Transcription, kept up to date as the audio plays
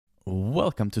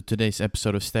Welcome to today's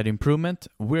episode of Steady Improvement.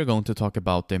 We're going to talk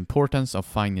about the importance of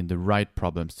finding the right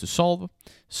problems to solve.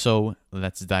 So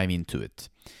let's dive into it.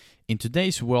 In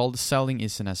today's world, selling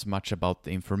isn't as much about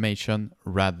the information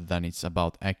rather than it's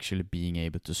about actually being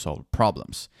able to solve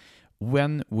problems.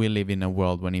 When we live in a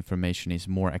world when information is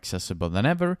more accessible than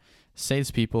ever,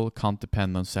 salespeople can't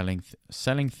depend on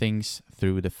selling things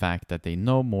through the fact that they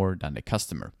know more than the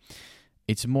customer.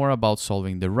 It's more about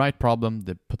solving the right problem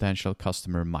the potential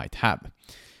customer might have.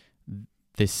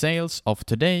 The sales of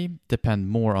today depend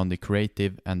more on the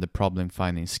creative and the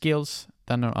problem-finding skills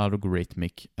than on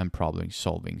algorithmic and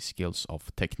problem-solving skills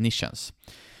of technicians.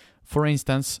 For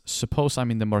instance, suppose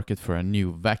I'm in the market for a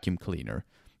new vacuum cleaner.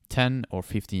 10 or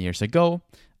 15 years ago,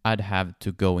 I'd have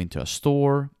to go into a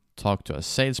store, talk to a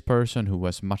salesperson who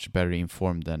was much better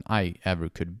informed than I ever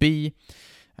could be,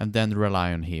 and then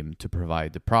rely on him to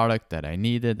provide the product that I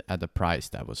needed at a price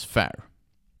that was fair.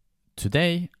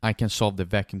 Today, I can solve the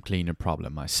vacuum cleaner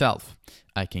problem myself.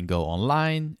 I can go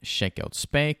online, check out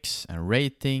specs and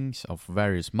ratings of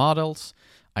various models.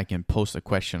 I can post a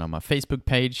question on my Facebook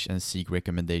page and seek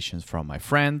recommendations from my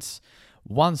friends.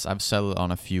 Once I've settled on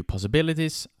a few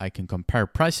possibilities, I can compare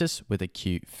prices with a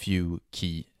few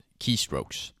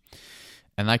keystrokes.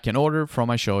 And I can order from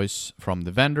my choice from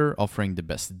the vendor offering the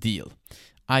best deal.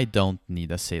 I don't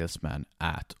need a salesman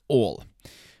at all,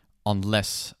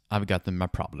 unless I've gotten my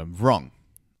problem wrong.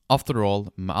 After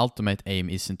all, my ultimate aim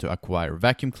isn't to acquire a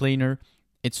vacuum cleaner,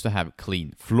 it's to have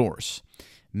clean floors.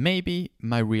 Maybe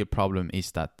my real problem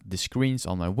is that the screens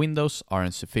on my windows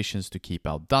aren't sufficient to keep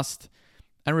out dust,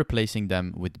 and replacing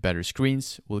them with better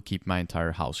screens will keep my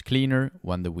entire house cleaner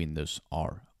when the windows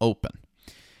are open.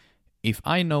 If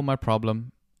I know my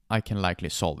problem, I can likely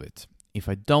solve it. If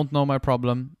I don't know my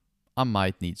problem, I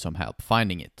might need some help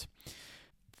finding it.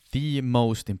 The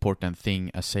most important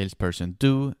thing a salesperson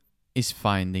do is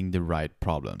finding the right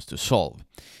problems to solve.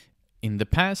 In the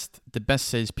past, the best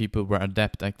salespeople were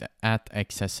adept at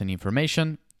accessing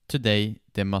information. Today,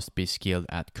 they must be skilled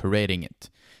at curating it,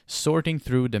 sorting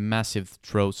through the massive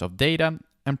troves of data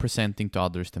and presenting to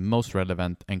others the most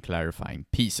relevant and clarifying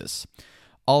pieces.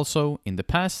 Also, in the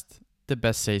past, the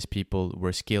best salespeople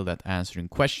were skilled at answering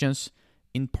questions,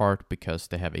 in part because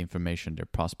they have information their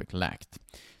prospect lacked.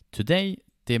 Today,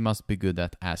 they must be good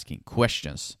at asking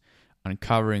questions,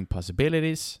 uncovering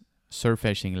possibilities,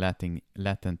 surfacing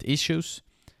latent issues,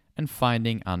 and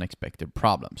finding unexpected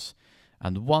problems.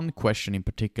 And one question in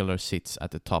particular sits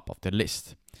at the top of the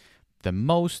list. The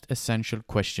most essential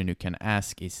question you can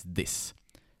ask is this: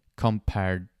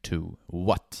 compared to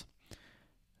what?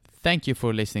 Thank you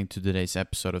for listening to today's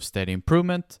episode of Steady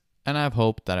Improvement, and I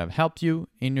hope that I've helped you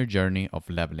in your journey of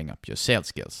leveling up your sales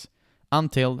skills.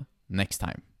 Until next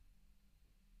time.